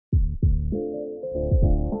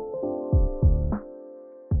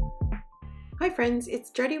Hi friends,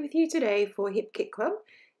 it's Jodie with you today for Hip Kit Club,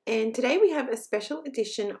 and today we have a special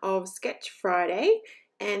edition of Sketch Friday,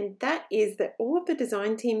 and that is that all of the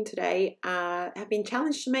design team today have been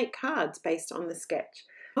challenged to make cards based on the sketch.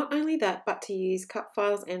 Not only that, but to use cut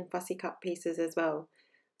files and fussy cut pieces as well.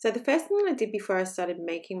 So the first thing I did before I started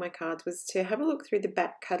making my cards was to have a look through the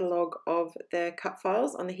back catalogue of the cut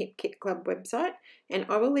files on the Hip Kit Club website, and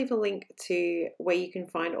I will leave a link to where you can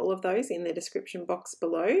find all of those in the description box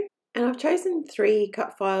below. And I've chosen 3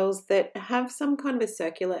 cut files that have some kind of a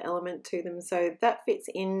circular element to them, so that fits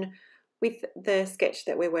in with the sketch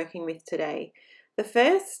that we're working with today. The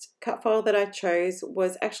first cut file that I chose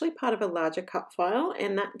was actually part of a larger cut file,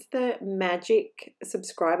 and that's the Magic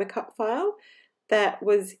subscriber cut file that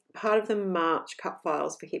was part of the March cut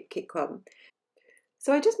files for Hip Kit Club.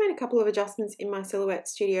 So I just made a couple of adjustments in my Silhouette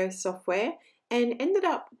Studio software and ended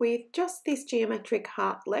up with just this geometric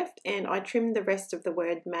heart left, and I trimmed the rest of the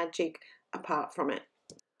word magic apart from it.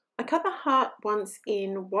 I cut the heart once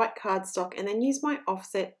in white cardstock and then used my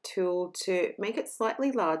offset tool to make it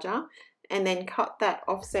slightly larger and then cut that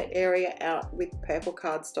offset area out with purple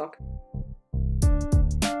cardstock.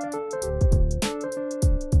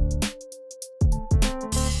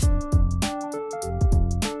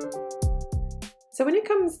 So when it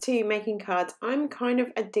comes to making cards, I'm kind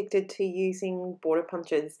of addicted to using border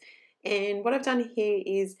punches, and what I've done here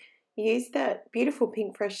is use that beautiful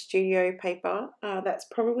Pink Fresh Studio paper. That's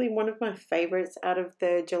probably one of my favorites out of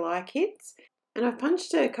the July kits, and I've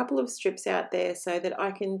punched a couple of strips out there so that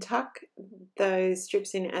I can tuck those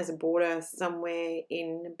strips in as a border somewhere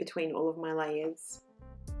in between all of my layers.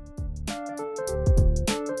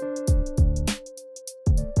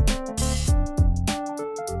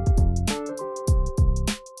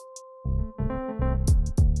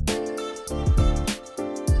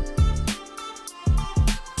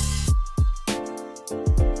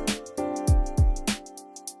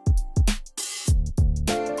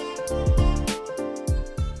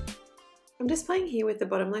 I'm just playing here with the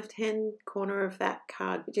bottom left hand corner of that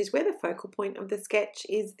card, which is where the focal point of the sketch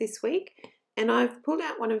is this week, and I've pulled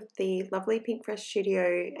out one of the lovely Pink Fresh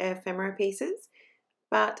Studio ephemera pieces,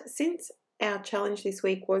 but since our challenge this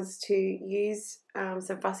week was to use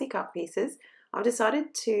some fussy cut pieces, I've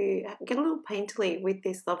decided to get a little painterly with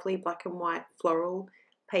this lovely black and white floral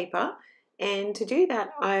paper, and to do that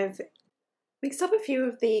I've mixed up a few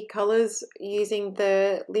of the colours using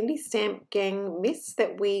the Lindy Stamp Gang mists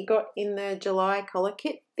that we got in the July colour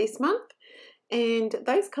kit this month. And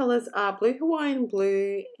those colours are Blue Hawaiian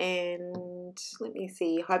Blue and, let me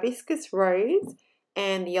see, Hibiscus Rose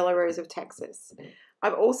and the Yellow Rose of Texas.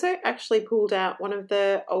 I've also actually pulled out one of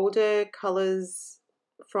the older colours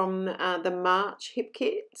from the March Hip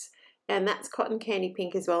Kit, and that's Cotton Candy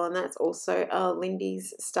Pink as well, and that's also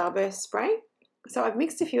Lindy's Starburst Spray. So I've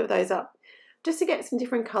mixed a few of those up just to get some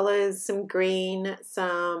different colours, some green,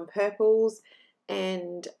 some purples,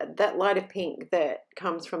 and that lighter pink that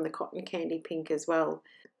comes from the Cotton Candy Pink as well.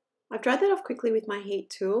 I've dried that off quickly with my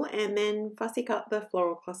heat tool and then fussy cut the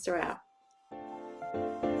floral cluster out.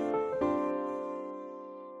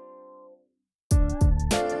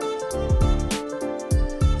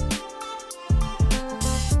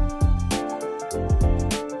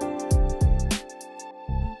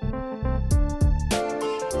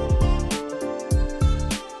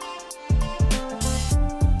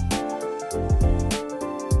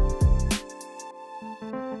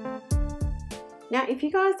 Now, if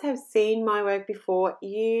you guys have seen my work before,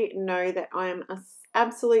 you know that I am an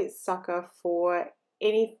absolute sucker for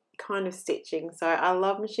any kind of stitching. So I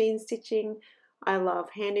love machine stitching, I love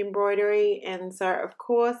hand embroidery, and so of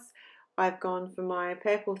course I've gone for my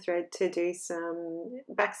purple thread to do some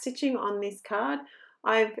back stitching on this card.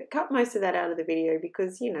 I've cut most of that out of the video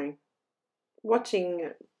because, you know, watching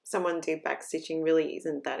someone do back stitching really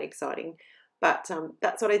isn't that exciting. But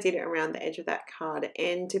that's what I did around the edge of that card.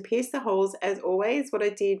 And to pierce the holes, as always, what I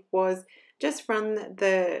did was just run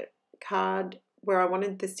the card where I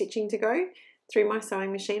wanted the stitching to go through my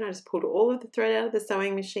sewing machine. I just pulled all of the thread out of the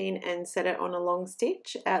sewing machine and set it on a long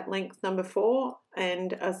stitch at length number 4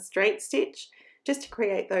 and a straight stitch, just to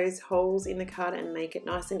create those holes in the card and make it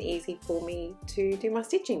nice and easy for me to do my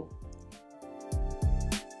stitching.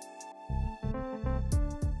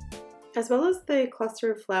 As well as the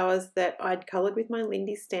cluster of flowers that I'd coloured with my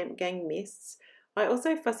Lindy Stamp Gang mists, I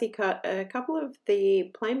also fussy cut a couple of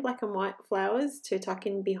the plain black and white flowers to tuck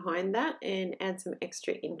in behind that and add some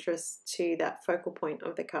extra interest to that focal point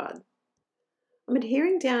of the card. I'm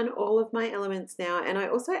adhering down all of my elements now, and I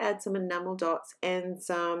also add some enamel dots and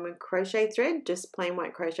some crochet thread, just plain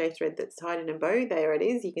white crochet thread that's tied in a bow. There it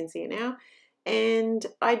is, you can see it now. And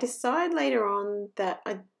I decide later on that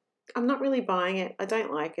I'm not really buying it. I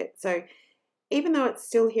don't like it. So even though it's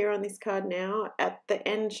still here on this card now, at the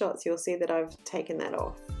end shots you'll see that I've taken that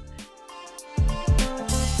off.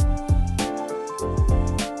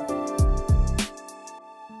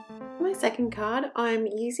 My second card, I'm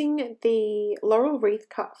using the Laurel Wreath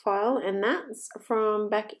cut file, and that's from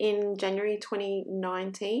back in January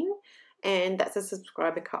 2019, and that's a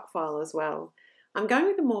subscriber cut file as well. I'm going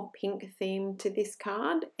with a more pink theme to this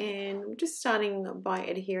card, and I'm just starting by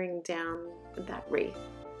adhering down that wreath.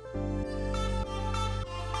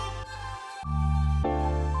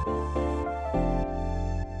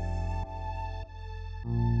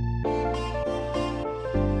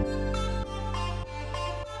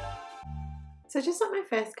 So just like my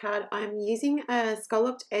first card, I'm using a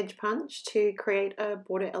scalloped edge punch to create a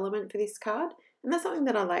border element for this card. And that's something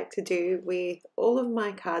that I like to do with all of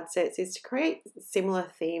my card sets, is to create a similar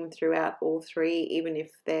theme throughout all three, even if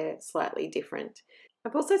they're slightly different.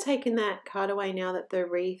 I've also taken that card away now that the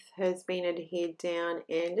wreath has been adhered down,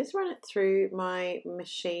 and just run it through my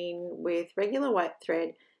machine with regular white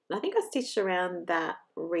thread. And I think I stitched around that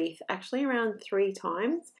wreath actually around 3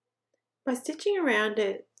 times. By stitching around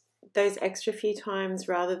it those extra few times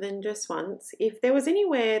rather than just once, if there was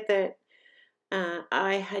anywhere that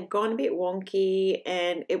I had gone a bit wonky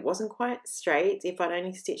and it wasn't quite straight, if I'd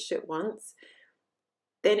only stitched it once,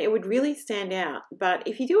 then it would really stand out. But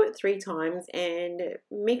if you do it 3 times and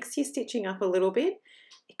mix your stitching up a little bit,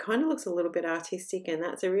 it kind of looks a little bit artistic, and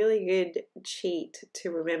that's a really good cheat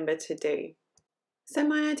to remember to do. So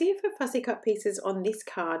my idea for fussy cut pieces on this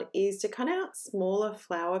card is to cut out smaller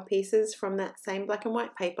flower pieces from that same black and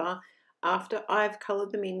white paper after I've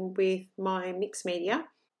coloured them in with my mixed media,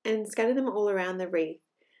 and scatter them all around the wreath.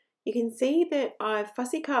 You can see that I've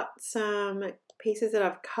fussy cut some pieces that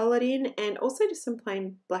I've coloured in, and also just some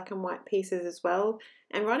plain black and white pieces as well.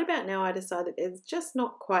 And right about now I decided there's just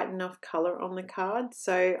not quite enough colour on the card,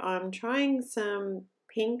 so I'm trying some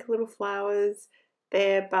pink little flowers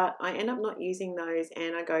there, but I end up not using those,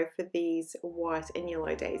 and I go for these white and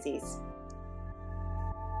yellow daisies.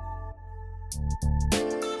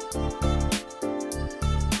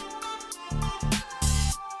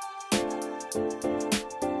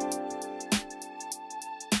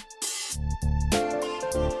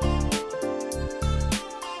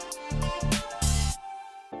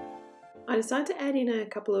 I decided to add in a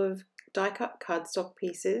couple of die cut cardstock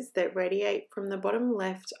pieces that radiate from the bottom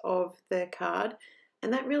left of the card,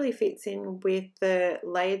 and that really fits in with the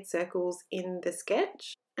layered circles in the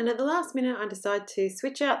sketch. And at the last minute I decided to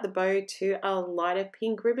switch out the bow to a lighter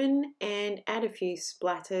pink ribbon and add a few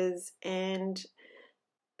splatters, and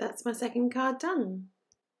that's my second card done.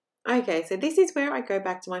 Okay, so this is where I go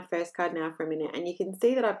back to my first card now for a minute, and you can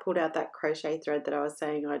see that I pulled out that crochet thread that I was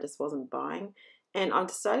saying I just wasn't buying. And I've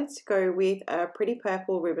decided to go with a pretty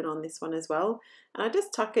purple ribbon on this one as well. And I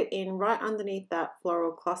just tuck it in right underneath that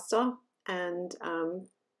floral cluster, and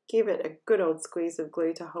give it a good old squeeze of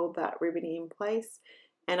glue to hold that ribbon in place.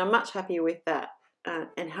 And I'm much happier with that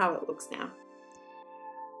and how it looks now.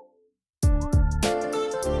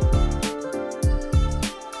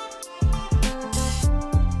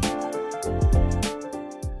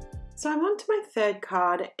 So I'm on to my third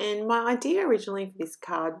card, and my idea originally for this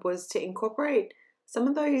card was to incorporate some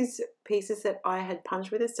of those pieces that I had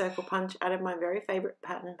punched with a circle punch out of my very favourite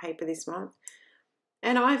pattern paper this month.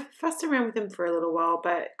 And I fussed around with them for a little while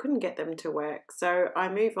but couldn't get them to work. So I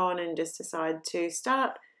move on and just decide to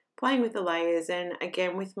start playing with the layers, and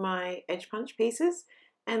again with my edge punch pieces,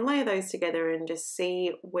 and layer those together and just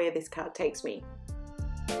see where this card takes me.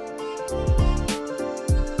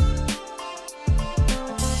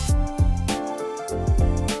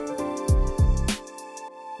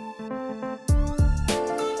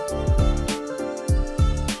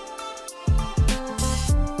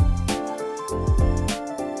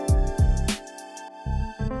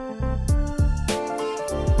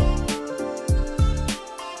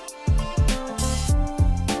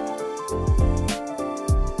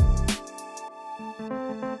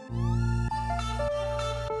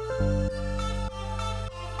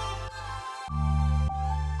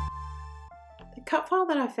 Cut file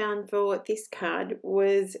that I found for this card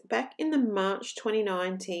was back in the March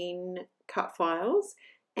 2019 cut files,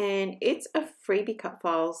 and it's a freebie cut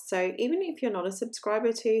file, so even if you're not a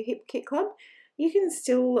subscriber to Hip Kit Club, you can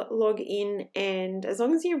still log in, and as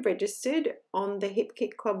long as you're registered on the Hip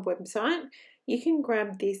Kit Club website, you can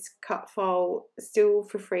grab this cut file still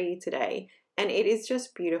for free today, and it is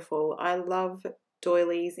just beautiful. I love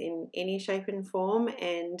doilies in any shape and form,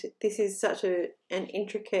 and this is such an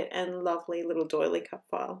intricate and lovely little doily cut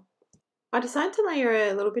file. I decided to layer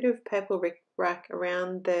a little bit of purple rickrack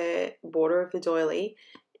around the border of the doily,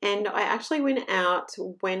 And I actually went out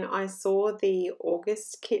when I saw the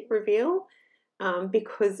August kit reveal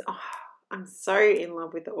because I'm so in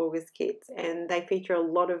love with the August kits, and they feature a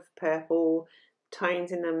lot of purple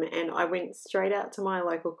tones in them, and I went straight out to my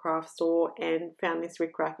local craft store and found this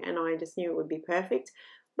rickrack, and I just knew it would be perfect.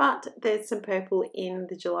 But there's some purple in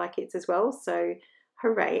the July kits as well, so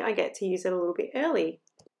hooray, I get to use it a little bit early.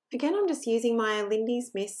 Again, I'm just using my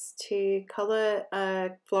Lindy's Mist to colour a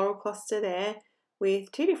floral cluster there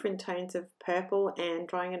with 2 different tones of purple and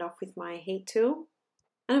drying it off with my heat tool.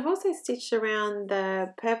 And I've also stitched around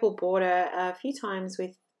the purple border a few times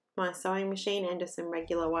with my sewing machine and just some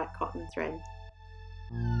regular white cotton thread.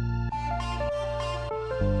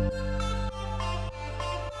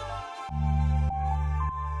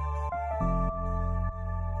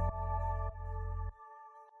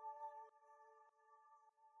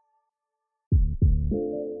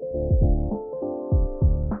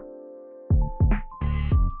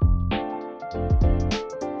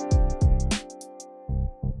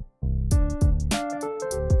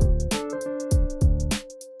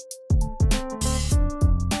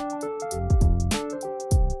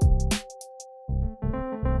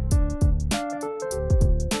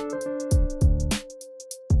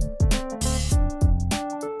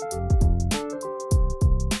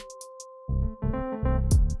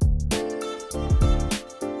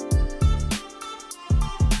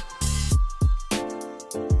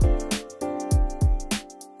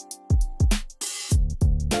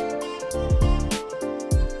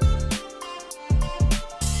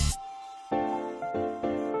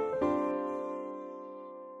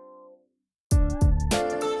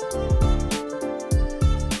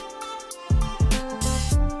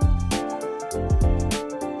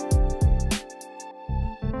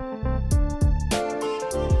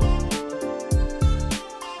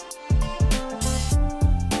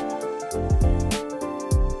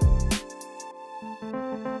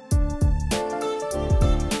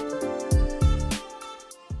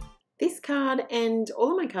 This card and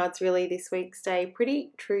all of my cards really this week stay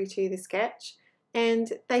pretty true to the sketch,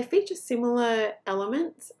 and they feature similar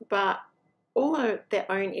elements but all are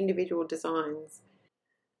their own individual designs.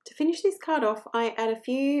 To finish this card off, I add a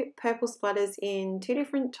few purple splatters in 2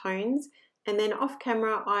 different tones, and then off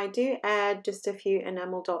camera I do add just a few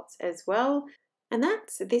enamel dots as well. And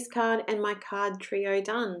that's this card and my card trio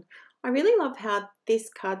done. I really love how this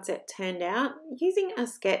card set turned out. Using a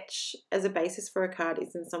sketch as a basis for a card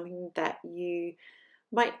isn't something that you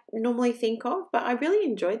might normally think of, but I really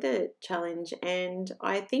enjoyed the challenge and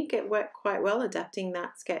I think it worked quite well adapting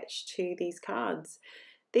that sketch to these cards.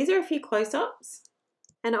 These are a few close-ups,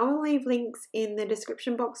 and I will leave links in the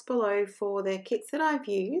description box below for the kits that I've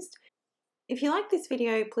used. If you like this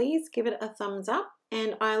video, please give it a thumbs up,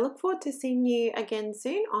 and I look forward to seeing you again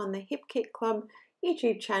soon on the Hip Kit Club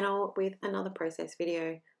YouTube channel with another process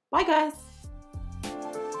video. Bye guys!